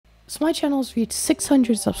So my channel's reached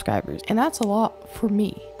 600 subscribers, and that's a lot for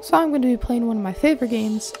me. So I'm going to be playing one of my favorite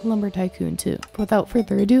games, Lumber Tycoon 2. But without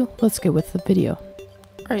further ado, let's get with the video.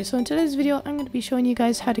 Alright, so in today's video, I'm going to be showing you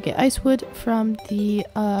guys how to get ice wood from the,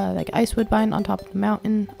 ice wood mine on top of the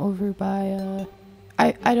mountain over by,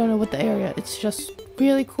 I don't know what the area, it's just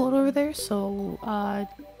really cool over there, so,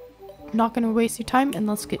 not going to waste your time, and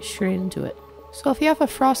let's get straight into it. So if you have a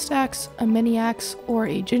frost axe, a mini axe, or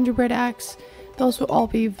a gingerbread axe, those will all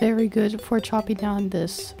be very good for chopping down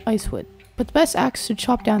this ice wood. But the best axe to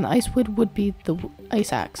chop down the ice wood would be the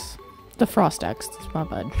ice axe. The frost axe, that's my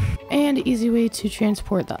bad. And an easy way to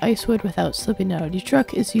transport the ice wood without slipping out of your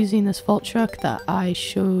truck is using this vault truck that I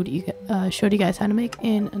showed you guys how to make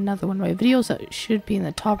in another one of my videos that should be in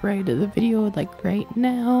the top right of the video, like right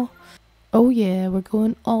now. Oh yeah, we're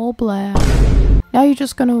going all black. Now you're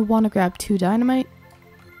just gonna want to grab 2 dynamite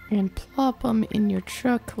and plop them in your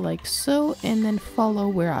truck like so, and then follow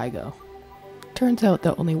where I go. Turns out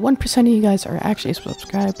that only 1% of you guys are actually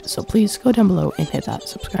subscribed, so please go down below and hit that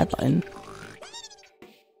subscribe button.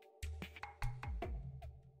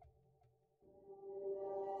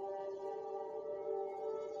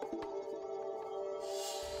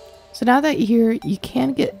 So now that you're here, you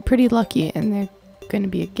can get pretty lucky and there's going to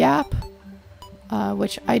be a gap,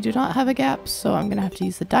 which I do not have a gap, so I'm going to have to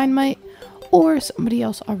use the dynamite, or somebody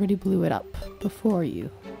else already blew it up before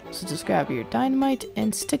you. So just grab your dynamite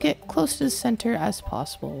and stick it close to the center as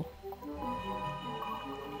possible.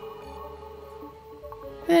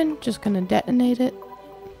 Then just gonna detonate it.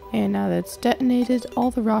 And now that it's detonated,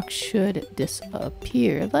 all the rocks should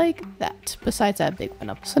disappear like that, besides that big one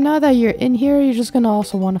up. So now that you're in here, you're just gonna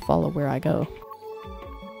also want to follow where I go.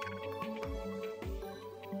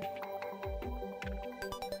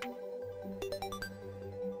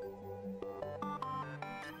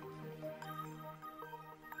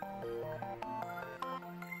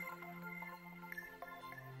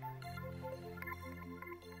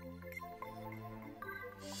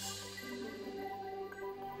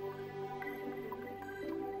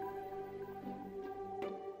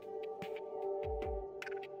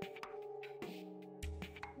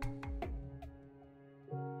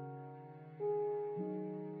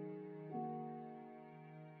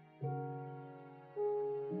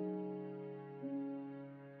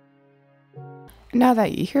 Now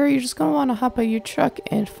that you're here, you're just going to want to hop out your truck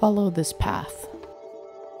and follow this path.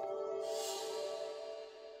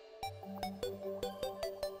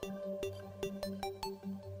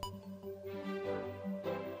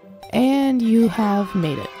 And you have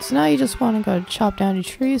made it. So now you just want to go chop down your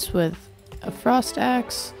trees with a frost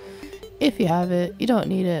axe. If you have it, you don't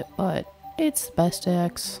need it, but it's the best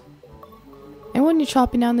axe. And when you're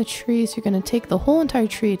chopping down the trees, you're going to take the whole entire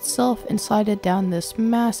tree itself and slide it down this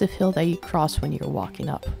massive hill that you cross when you're walking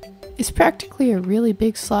up. It's practically a really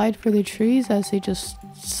big slide for the trees as they just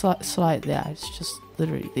slide, yeah, it's just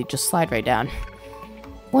literally, they just slide right down.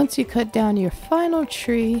 Once you cut down your final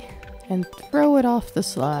tree and throw it off the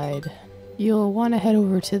slide, you'll want to head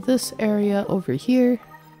over to this area over here.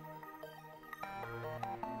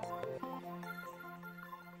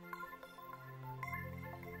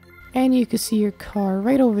 And you can see your car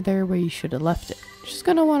right over there where you should have left it. Just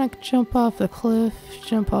gonna want to jump off the cliff,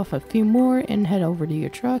 jump off a few more, and head over to your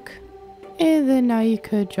truck. And then now you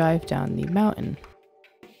could drive down the mountain.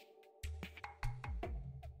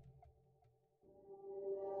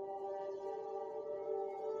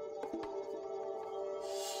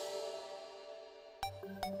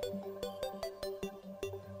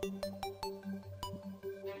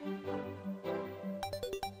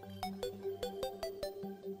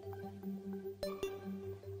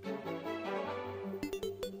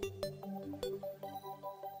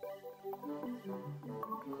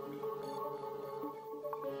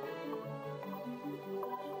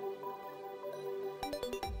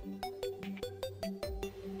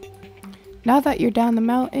 Now that you're down the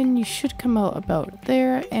mountain, you should come out about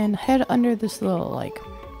there and head under this little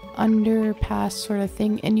underpass sort of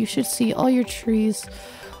thing, and you should see all your trees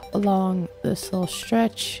along this little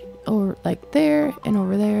stretch, or like there and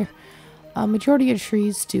over there. Majority of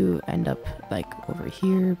trees do end up like over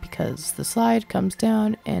here because the slide comes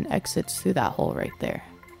down and exits through that hole right there.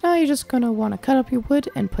 Now you're just gonna want to cut up your wood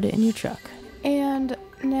and put it in your truck. And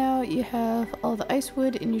now you have all the ice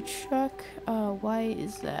wood in your truck. Why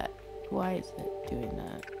is that? Why is it doing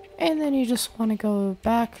that? And then you just want to go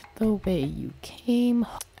back the way you came.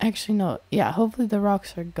 Actually, no. Yeah, hopefully the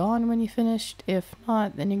rocks are gone when you finished. If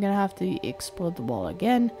not, then you're going to have to explode the wall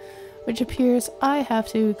again. Which appears I have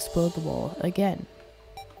to explode the wall again.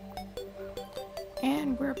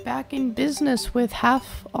 And we're back in business with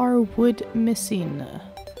half our wood missing.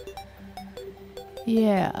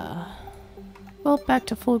 Yeah. Well, back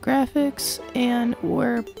to full graphics, and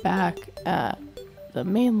we're back at the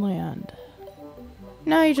mainland.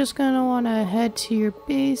 Now you're just gonna want to head to your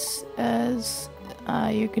base, as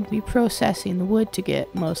you're going to be processing the wood to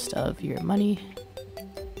get most of your money.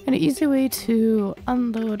 And an easy way to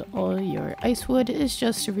unload all your ice wood is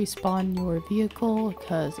just to respawn your vehicle,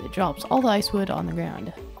 because it drops all the ice wood on the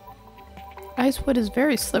ground. Ice wood is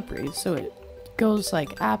very slippery, so it goes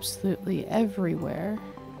like absolutely everywhere.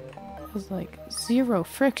 There's like zero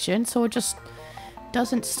friction, so it just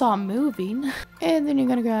doesn't stop moving. And then you're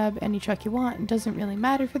gonna grab any truck you want. It doesn't really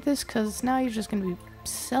matter for this, because now you're just gonna be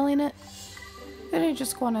selling it. Then you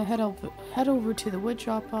just want to head over to the wood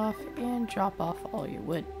drop off and drop off all your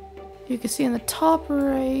wood. You can see in the top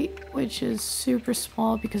right, which is super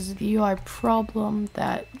small because of the UI problem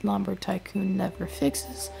that Lumber Tycoon never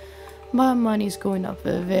fixes, my money's going up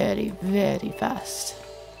very, very fast.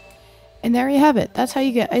 And there you have it. That's how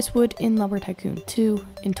you get ice wood in Lumber Tycoon 2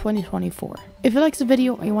 in 2024. If you like the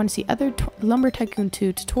video and you want to see other Lumber Tycoon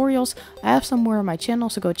 2 tutorials, I have some more on my channel,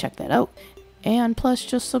 so go check that out. And plus,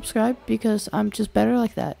 just subscribe, because I'm just better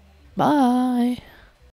like that. Bye!